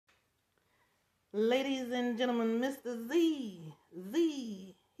Ladies and gentlemen, Mr. Z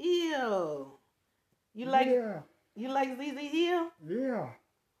Hill. You like Yeah. you like ZZ Hill? Yeah.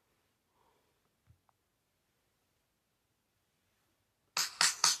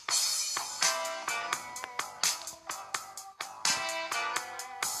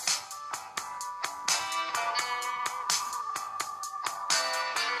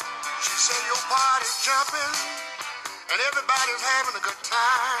 She said your party's jumping and everybody's having a good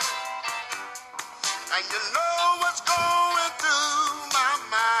time. And you know what's going through my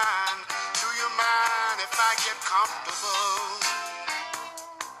mind. Do you mind if I get comfortable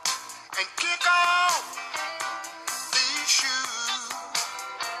and kick off these shoes?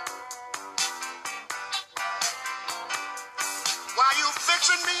 While you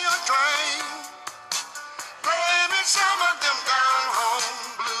fixing me a drink, play me some of them down home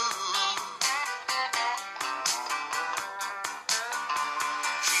blues.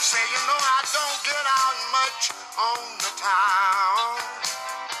 She say, you know I don't get out much on the town,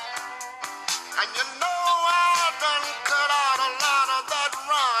 and you know I done cut out a lot of that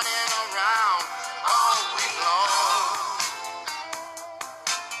running around all week long.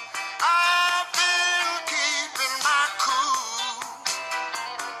 I've been keeping my cool,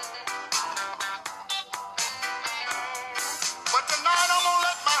 but tonight I'm gonna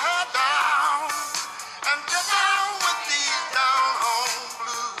let my head down and get down with these down home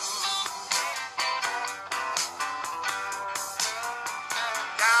blues.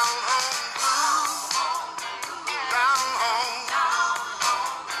 Down home blues, down home.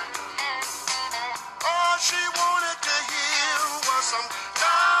 All she wanted to hear was some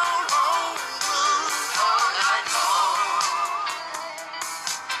down home blues all night long.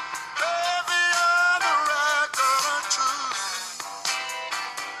 Every other record or two.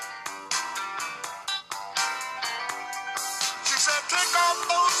 She said, take off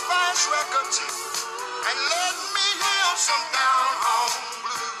those fast records and let me hear some